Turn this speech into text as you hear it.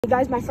Hey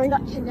guys, my friend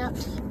got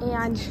kidnapped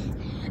and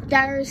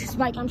there's his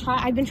bike.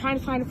 I've been trying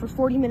to find him for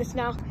 40 minutes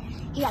now.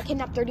 He got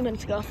kidnapped 30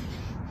 minutes ago.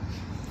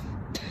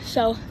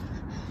 So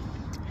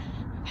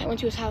I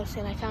went to his house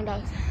and I found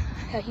out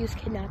that he was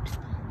kidnapped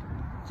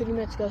 30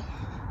 minutes ago.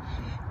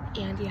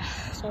 And yeah,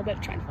 so I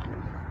better try to find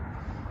him.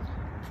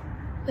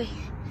 Wait.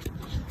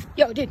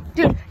 Yo, dude.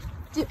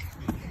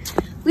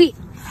 Wait.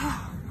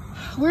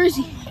 Where is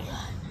he?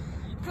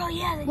 Bro,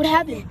 yeah. What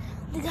happened?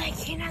 The guy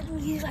kidnapped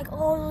me. He's like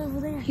all the way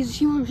over there. He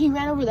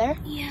ran over there?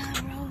 Yeah,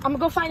 bro. I'm gonna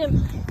go find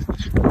him.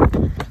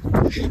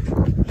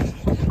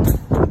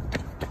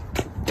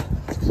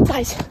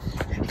 Guys,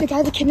 the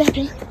guy that kidnapped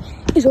him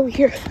is over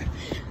here.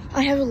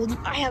 I have a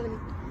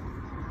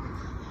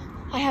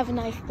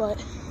knife,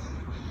 but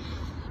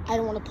I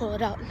don't want to pull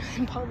it out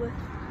in public,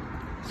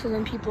 so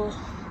then people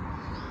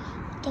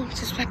don't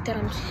suspect that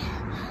I'm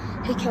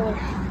a killer.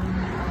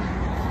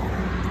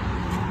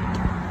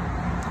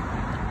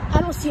 I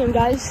don't see him,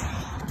 guys.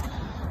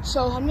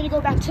 So I'm gonna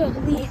go back to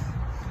Lee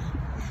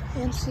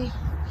and see.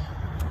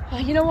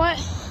 You know what?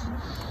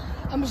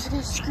 I'm just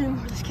gonna scream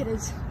where this kid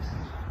is.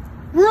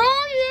 Where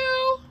are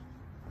you?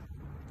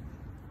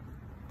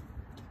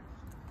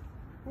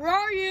 Where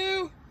are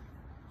you?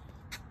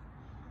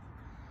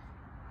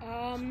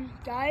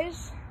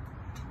 Guys?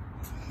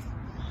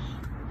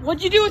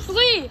 What'd you do with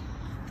Lee?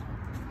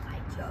 I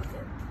killed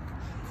him.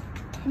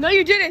 No,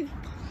 you didn't.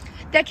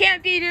 That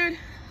can't be, dude.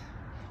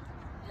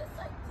 Yes,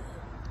 I did.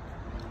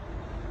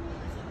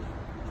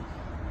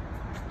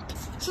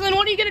 So then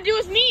what are you gonna do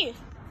with me?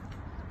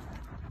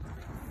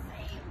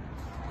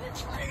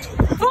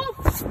 Oh,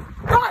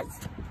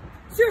 guys!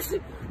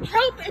 Seriously,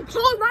 help and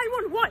call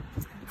 911.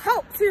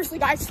 Help, seriously,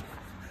 guys.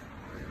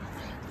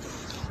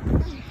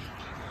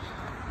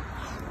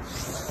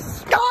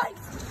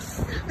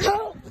 Guys,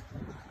 help!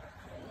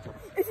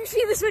 If you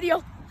see this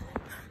video,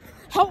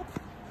 help.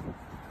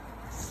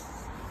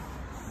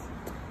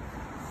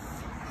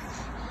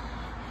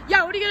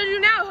 Yeah, what are you gonna do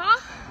now, huh?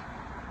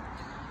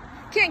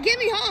 Can't get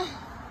me, huh?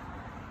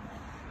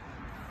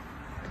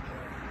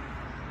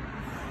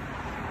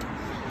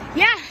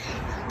 Yeah.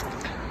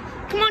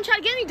 Come on, try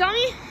to get me,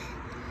 dummy.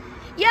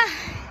 Yeah.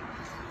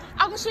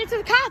 I'll go straight to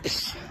the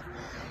cops.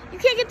 You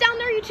can't get down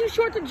there. You're too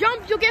short to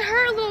jump. You'll get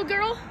hurt, little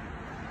girl.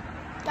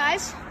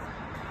 Guys.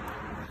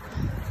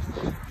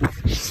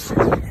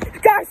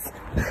 Guys.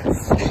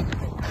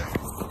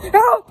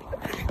 Help.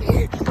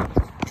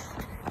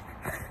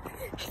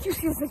 If you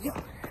see this video,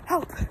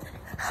 help.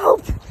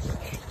 Help.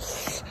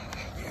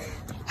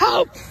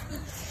 Help.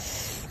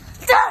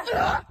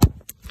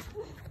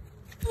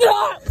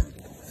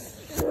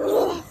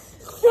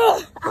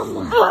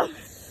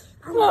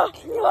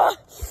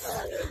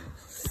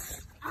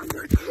 I'm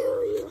gonna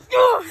kill you.